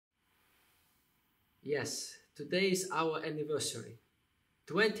Yes, today is our anniversary.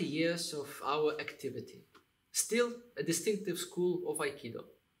 20 years of our activity. Still a distinctive school of Aikido.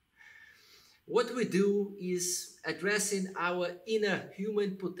 What we do is addressing our inner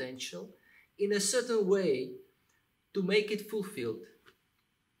human potential in a certain way to make it fulfilled.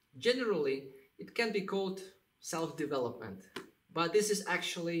 Generally, it can be called self-development, but this is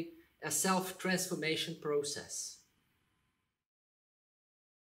actually a self-transformation process.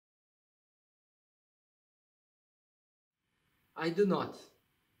 I do not.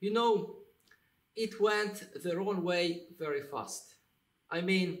 You know, it went the wrong way very fast. I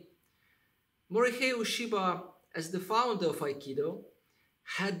mean, Morihei Ueshiba, as the founder of Aikido,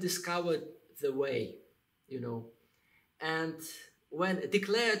 had discovered the way, and when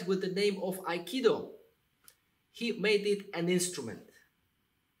declared with the name of Aikido, he made it an instrument.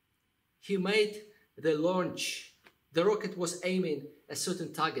 He made the launch. The rocket was aiming a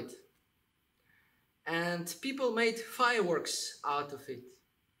certain target. And people made fireworks out of it.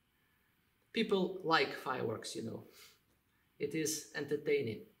 People like fireworks, It is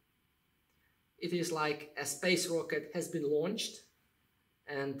entertaining. It is like a space rocket has been launched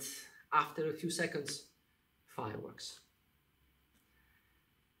and after a few seconds, fireworks.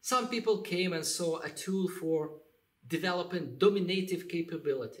 Some people came and saw a tool for developing dominative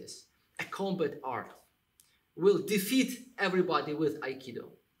capabilities, a combat art. Will defeat everybody with Aikido.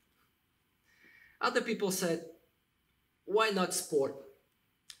 Other people said, why not sport?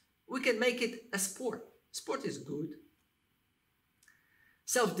 We can make it a sport. Sport is good.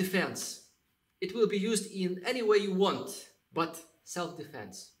 Self-defense. It will be used in any way you want, but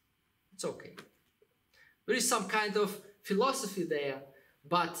self-defense. It's okay. There is some kind of philosophy there,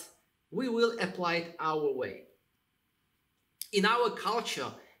 but we will apply it our way. In our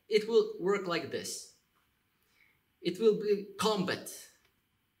culture, it will work like this. It will be combat.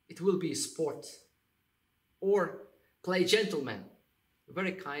 It will be sport. Or play gentleman.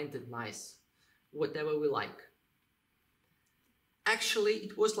 Very kind and nice. Whatever we like. Actually,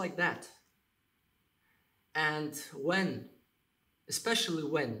 it was like that. And especially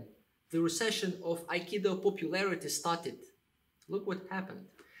when the recession of Aikido popularity started, look what happened.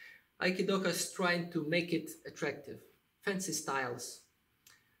 Aikidokas trying to make it attractive. Fancy styles,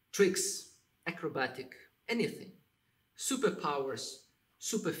 tricks, acrobatic, anything. Superpowers,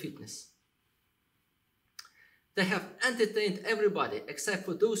 super fitness. They have entertained everybody except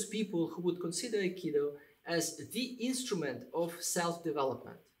for those people who would consider Aikido as the instrument of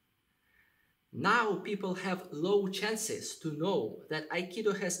self-development. Now people have low chances to know that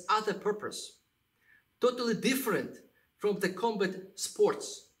Aikido has other purpose, totally different from the combat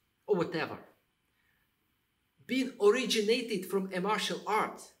sports or whatever. Being originated from a martial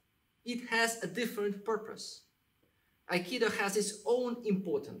art, it has a different purpose. Aikido has its own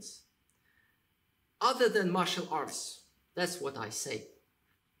importance. Other than martial arts, that's what I say.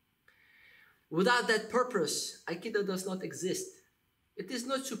 Without that purpose, Aikido does not exist. It is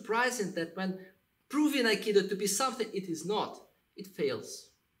not surprising that when proving Aikido to be something it is not, it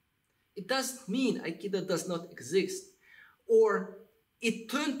fails. It doesn't mean Aikido does not exist, or it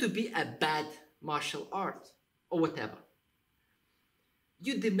turned to be a bad martial art, or whatever.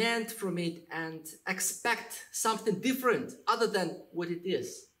 You demand from it and expect something different other than what it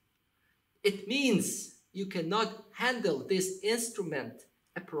is. It means you cannot handle this instrument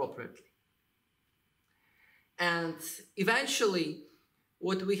appropriately. And eventually,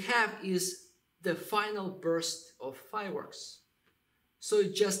 what we have is the final burst of fireworks. So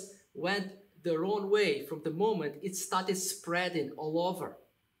it just went the wrong way from the moment it started spreading all over.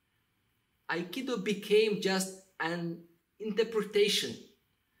 Aikido became just an interpretation,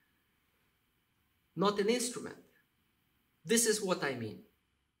 not an instrument. This is what I mean.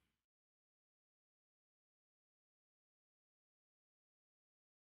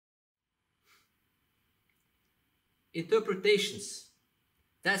 Interpretations.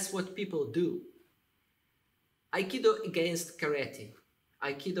 That's what people do. Aikido against karate.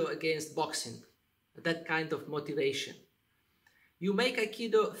 Aikido against boxing. That kind of motivation. You make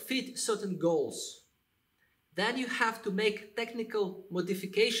Aikido fit certain goals. Then you have to make technical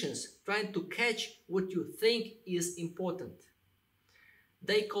modifications trying to catch what you think is important.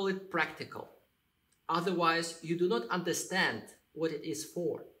 They call it practical. Otherwise, you do not understand what it is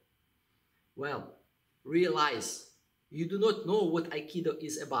for. Well, realize you do not know what Aikido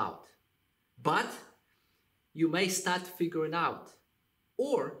is about, but you may start figuring out,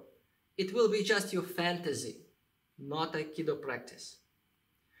 or it will be just your fantasy, not Aikido practice.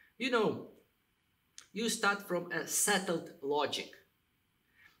 You start from a settled logic,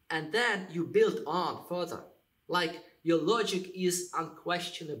 and then you build on further, like your logic is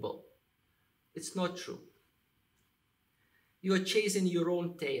unquestionable. It's not true. You are chasing your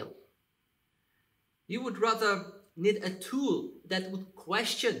own tail. You would rather need a tool that would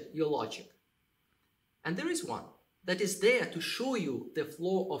question your logic. And there is one that is there to show you the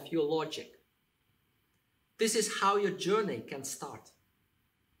flaw of your logic. This is how your journey can start.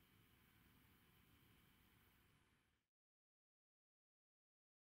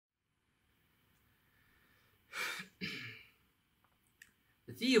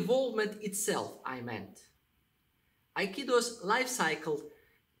 The evolvement itself, I meant. Aikido's life cycle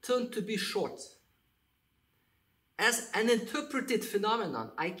turned to be short. As an interpreted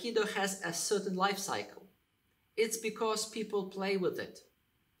phenomenon, Aikido has a certain life cycle. It's because people play with it,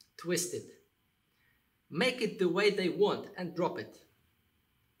 twist it, make it the way they want and drop it,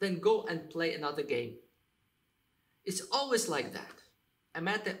 then go and play another game. It's always like that, a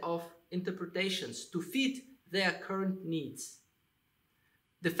matter of interpretations to fit their current needs.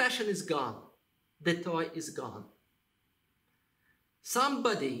 The fashion is gone, the toy is gone.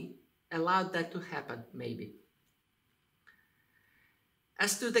 Somebody allowed that to happen, maybe.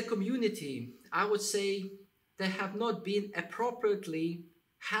 As to the community, I would say there have not been appropriately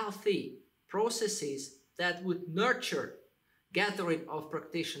healthy processes that would nurture gathering of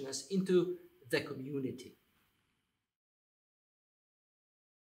practitioners into the community.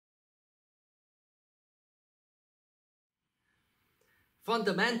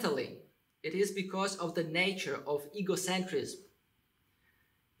 Fundamentally, it is because of the nature of egocentrism.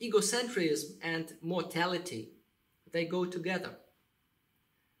 Egocentrism and mortality, they go together.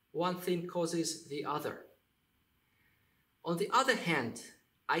 One thing causes the other. On the other hand,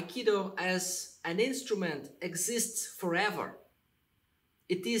 Aikido as an instrument exists forever.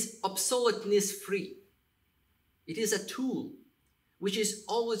 It is obsoleteness free. It is a tool which is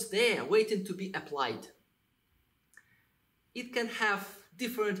always there waiting to be applied. It can have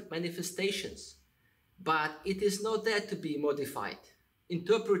different manifestations, but it is not there to be modified,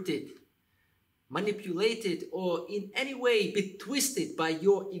 interpreted, manipulated, or in any way be twisted by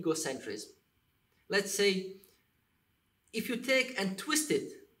your egocentrism. Let's say, if you take and twist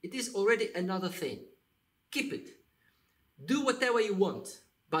it, it is already another thing. Keep it. Do whatever you want,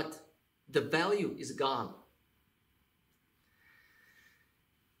 but the value is gone.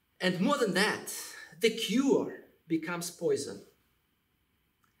 And more than that, the cure becomes poison.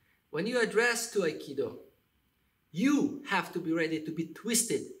 When you address to Aikido, you have to be ready to be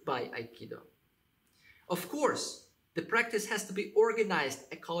twisted by Aikido. Of course, the practice has to be organized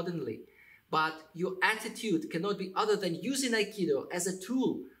accordingly, but your attitude cannot be other than using Aikido as a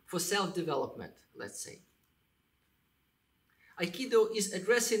tool for self-development, let's say. Aikido is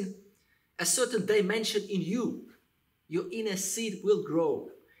addressing a certain dimension in you. Your inner seed will grow.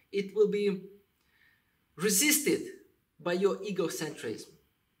 It will be resisted by your egocentrism.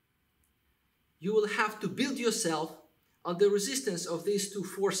 You will have to build yourself on the resistance of these two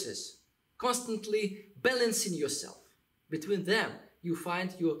forces, constantly balancing yourself. Between them, you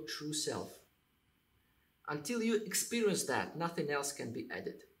find your true self. Until you experience that, nothing else can be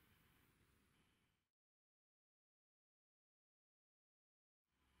added.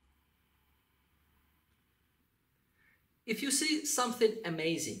 If you see something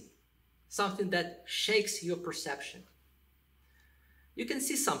amazing, something that shakes your perception, you can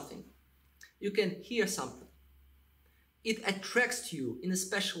see something, you can hear something. It attracts you in a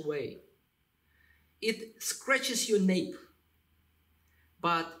special way. It scratches your nape,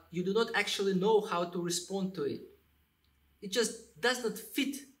 but you do not actually know how to respond to it. It just does not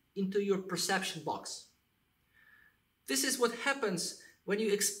fit into your perception box. This is what happens when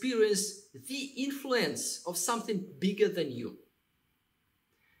you experience the influence of something bigger than you.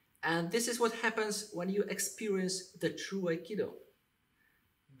 And this is what happens when you experience the true Aikido.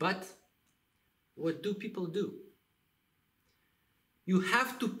 But what do people do? You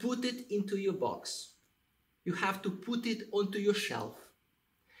have to put it into your box. You have to put it onto your shelf.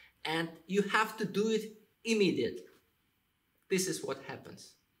 And you have to do it immediately. This is what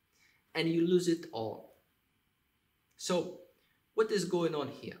happens. And you lose it all. So, what is going on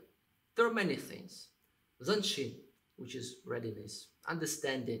here? There are many things. Zanshin, which is readiness,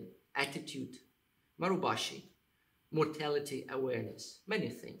 understanding, attitude, marubashi, mortality awareness, many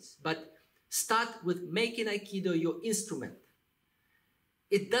things. But start with making Aikido your instrument.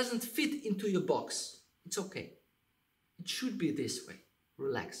 It doesn't fit into your box. It's okay. It should be this way.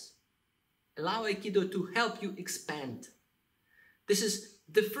 Relax. Allow Aikido to help you expand. This is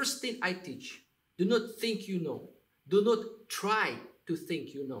the first thing I teach. Do not think you know. Do not try to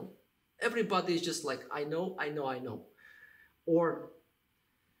think you know. Everybody is just like, I know, I know, I know. Or,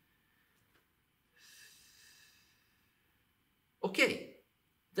 okay,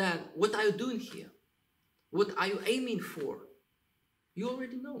 then what are you doing here? What are you aiming for? You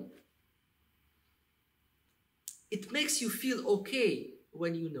already know. It makes you feel okay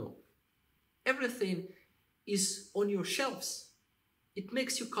when you know. Everything is on your shelves. It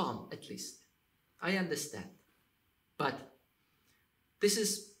makes you calm, at least. I understand. But this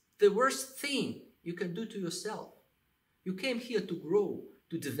is the worst thing you can do to yourself. You came here to grow,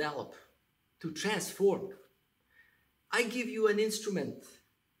 to develop, to transform. I give you an instrument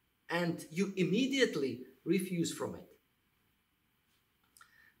and you immediately refuse from it.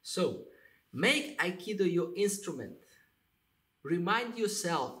 So, make Aikido your instrument. Remind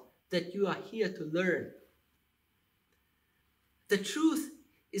yourself that you are here to learn. The truth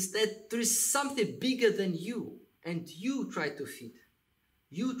is that there is something bigger than you, and you try to fit.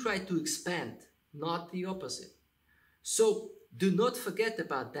 You try to expand, not the opposite. So do not forget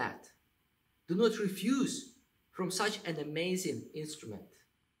about that. Do not refuse from such an amazing instrument.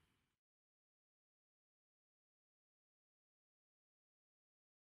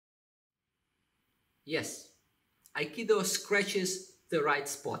 Yes, Aikido scratches the right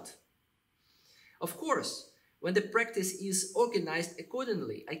spot. Of course, when the practice is organized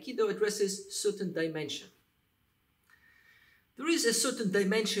accordingly, Aikido addresses certain dimension. There is a certain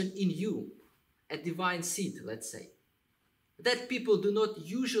dimension in you, a divine seed, let's say, that people do not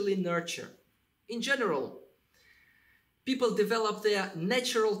usually nurture. In general, people develop their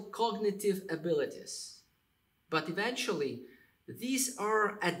natural cognitive abilities, but eventually these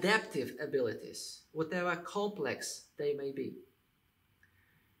are adaptive abilities, whatever complex they may be.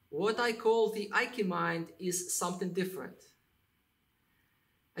 What I call the Aiki mind is something different.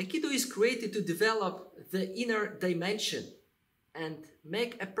 Aikido is created to develop the inner dimension and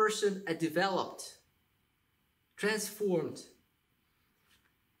make a person a developed, transformed,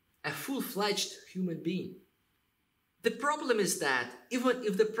 a full-fledged human being. The problem is that even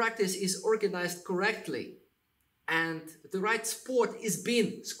if the practice is organized correctly and the right spot is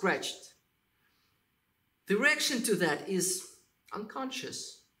being scratched, the reaction to that is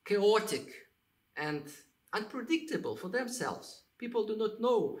unconscious, chaotic, and unpredictable for themselves. People do not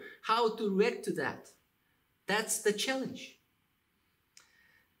know how to react to that. That's the challenge.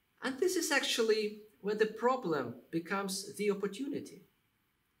 And this is actually where the problem becomes the opportunity.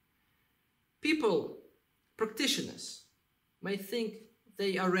 People, practitioners, may think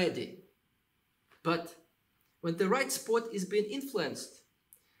they are ready, but when the right spot is being influenced,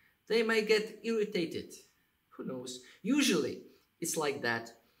 they may get irritated. Who knows? Usually it's like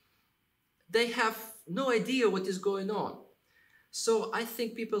that. They have no idea what is going on. So I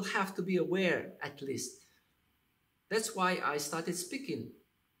think people have to be aware at least. That's why I started speaking,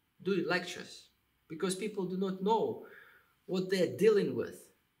 doing lectures, because people do not know what they're dealing with.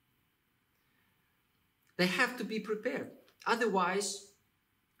 They have to be prepared. Otherwise,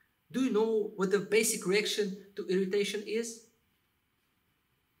 do you know what the basic reaction to irritation is?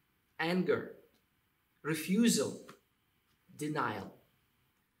 Anger, refusal, denial.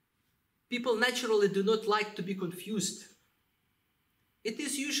 People naturally do not like to be confused. It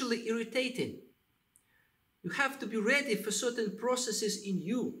is usually irritating. You have to be ready for certain processes in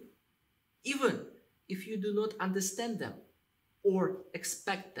you, even if you do not understand them or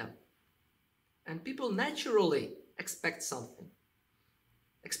expect them. And people naturally expect something.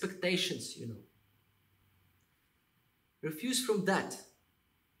 Expectations, you know. Refuse from that,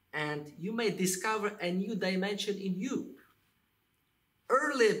 and you may discover a new dimension in you,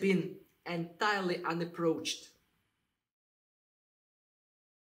 earlier been entirely unapproached.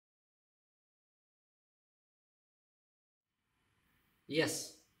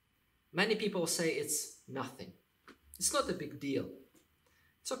 Yes, many people say it's nothing. It's not a big deal.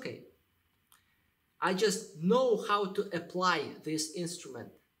 It's okay. I just know how to apply this instrument,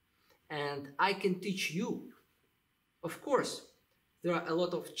 and I can teach you. Of course, there are a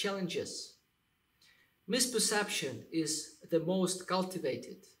lot of challenges. Misperception is the most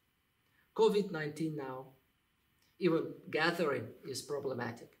cultivated. COVID-19 now, even gathering is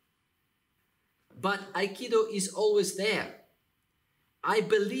problematic. But Aikido is always there. I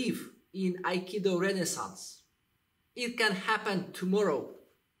believe in Aikido Renaissance. It can happen tomorrow.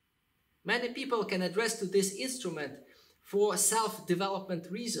 Many people can address to this instrument for self-development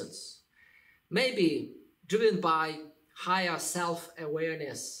reasons, maybe driven by higher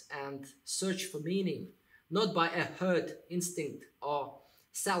self-awareness and search for meaning, not by a herd instinct or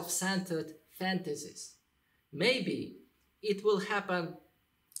self-centered fantasies. Maybe it will happen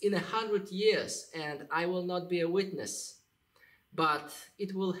in 100 years and I will not be a witness, but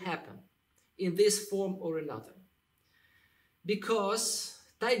it will happen in this form or another. Because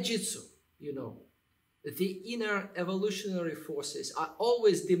Taijutsu, you know, The inner evolutionary forces are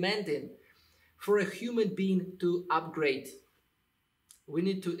always demanding for a human being to upgrade. We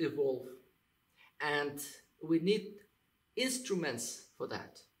need to evolve, and we need instruments for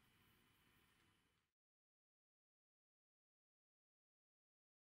that.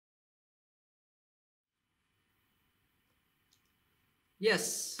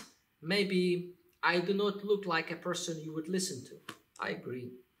 Yes, maybe I do not look like a person you would listen to. I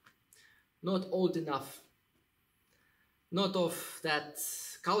agree. Not old enough. Not of that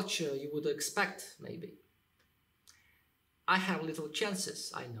culture you would expect, maybe. I have little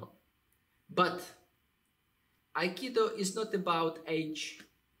chances, I know. But Aikido is not about age,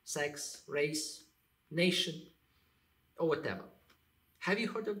 sex, race, nation, or whatever. Have you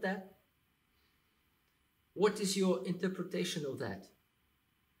heard of that? What is your interpretation of that?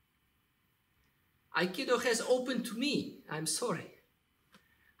 Aikido has opened to me. I'm sorry.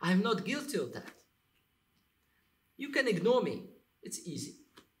 I'm not guilty of that. You can ignore me. It's easy.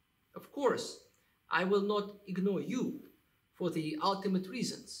 Of course, I will not ignore you for the ultimate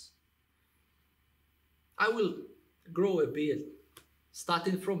reasons. I will grow a beard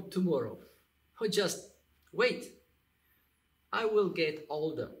starting from tomorrow. Or just wait. I will get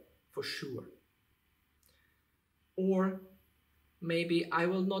older for sure. Or maybe I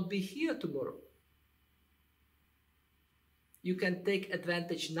will not be here tomorrow. You can take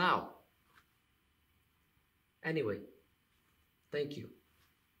advantage now. Anyway, thank you.